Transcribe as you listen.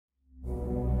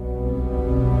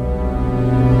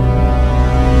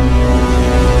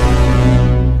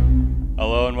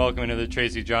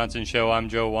Tracy Johnson Show. I'm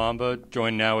Joe Wamba,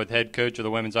 joined now with head coach of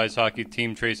the women's ice hockey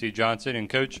team, Tracy Johnson. And,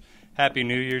 Coach, Happy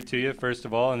New Year to you, first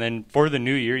of all. And then for the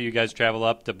new year, you guys travel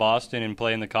up to Boston and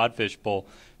play in the Codfish Bowl.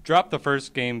 Dropped the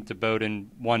first game to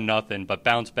Bowdoin 1-0, but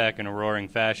bounced back in a roaring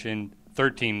fashion,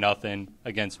 13-0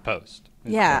 against Post.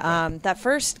 That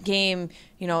first game,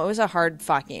 it was a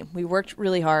hard-fought game. We worked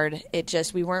really hard.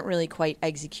 We weren't really quite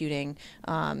executing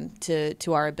to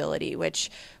our ability,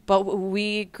 but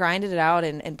we grinded it out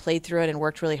and played through it and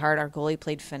worked really hard. Our goalie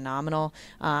played phenomenal.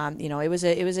 It was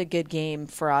a good game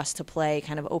for us to play,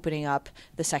 kind of opening up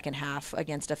the second half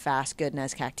against a fast, good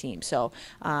NESCAC team. So,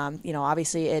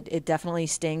 obviously it definitely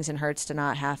stings and hurts to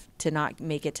not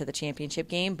make it to the championship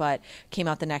game, but came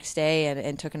out the next day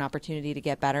and took an opportunity to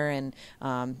get better and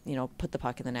put the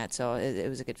puck in the net. So it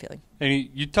was a good feeling. And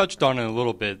you touched on it a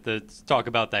little bit. Let's talk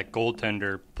about that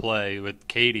goaltender play with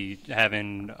Katie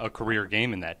having a career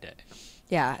game in that day.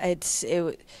 Yeah,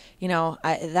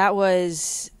 that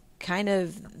was kind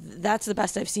of, that's the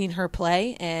best I've seen her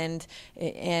play, and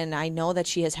I know that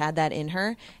she has had that in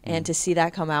her, and to see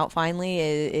that come out finally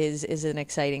is an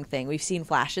exciting thing. We've seen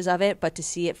flashes of it, but to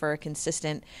see it for a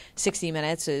consistent 60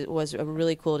 minutes was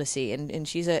really cool to see, and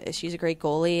she's a great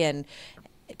goalie, and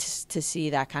to see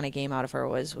that kind of game out of her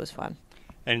was fun.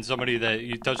 And somebody that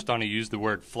you touched on, used the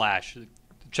word flash.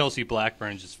 Chelsea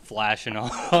Blackburn just flashing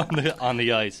on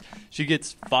the ice. She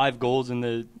gets 5 goals in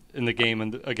the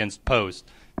game against Post.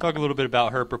 Talk a little bit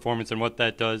about her performance and what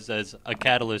that does as a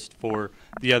catalyst for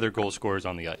the other goal scorers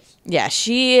on the ice. Yeah,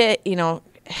 she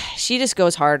just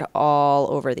goes hard all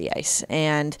over the ice,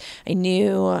 and I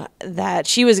knew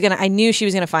she was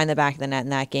gonna find the back of the net in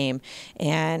that game,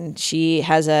 and she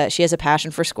has a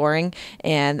passion for scoring,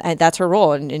 and that's her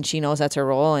role, and she knows that's her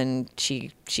role, and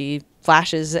she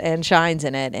flashes and shines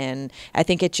in it, and I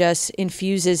think it just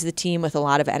infuses the team with a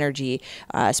lot of energy,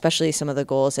 especially some of the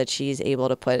goals that she's able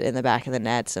to put in the back of the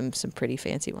net, some pretty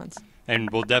fancy ones.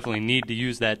 And we'll definitely need to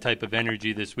use that type of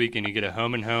energy this weekend. You get a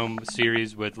home-and-home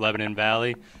series with Lebanon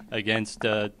Valley against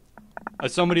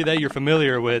somebody that you're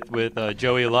familiar with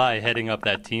Joey Lai heading up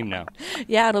that team now.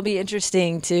 Yeah, it'll be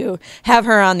interesting to have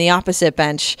her on the opposite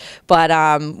bench, but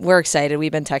we're excited.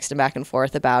 We've been texting back and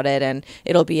forth about it, and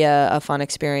it'll be a fun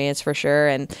experience for sure.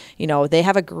 And, they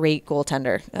have a great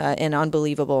goaltender, an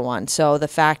unbelievable one. So the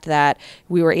fact that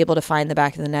we were able to find the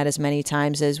back of the net as many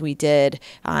times as we did,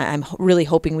 I'm really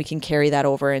hoping we can carry that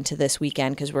over into this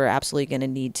weekend, because we're absolutely going to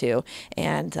need to.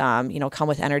 And, come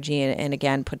with energy and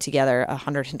again, put together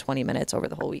 120 minutes over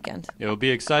the whole weekend. It'll be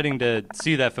exciting to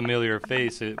see that familiar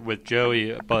face with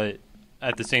Joey, but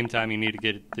at the same time, you need to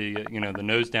get the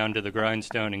nose down to the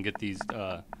grindstone and get these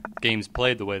games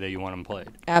played the way that you want them played.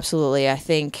 Absolutely. I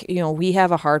think we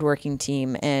have a hardworking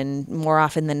team, and more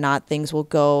often than not, things will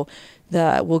go.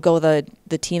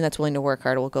 The team that's willing to work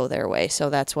hard will go their way. So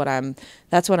that's what I'm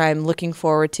looking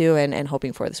forward to and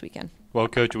hoping for this weekend. Well,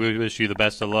 Coach, we wish you the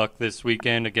best of luck this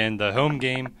weekend. Again, the home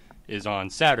game is on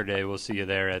Saturday. We'll see you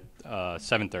there at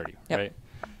 7:30, yep. Right?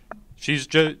 She's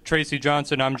Tracy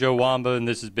Johnson. I'm Joe Wamba, and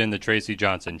this has been the Tracy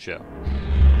Johnson Show.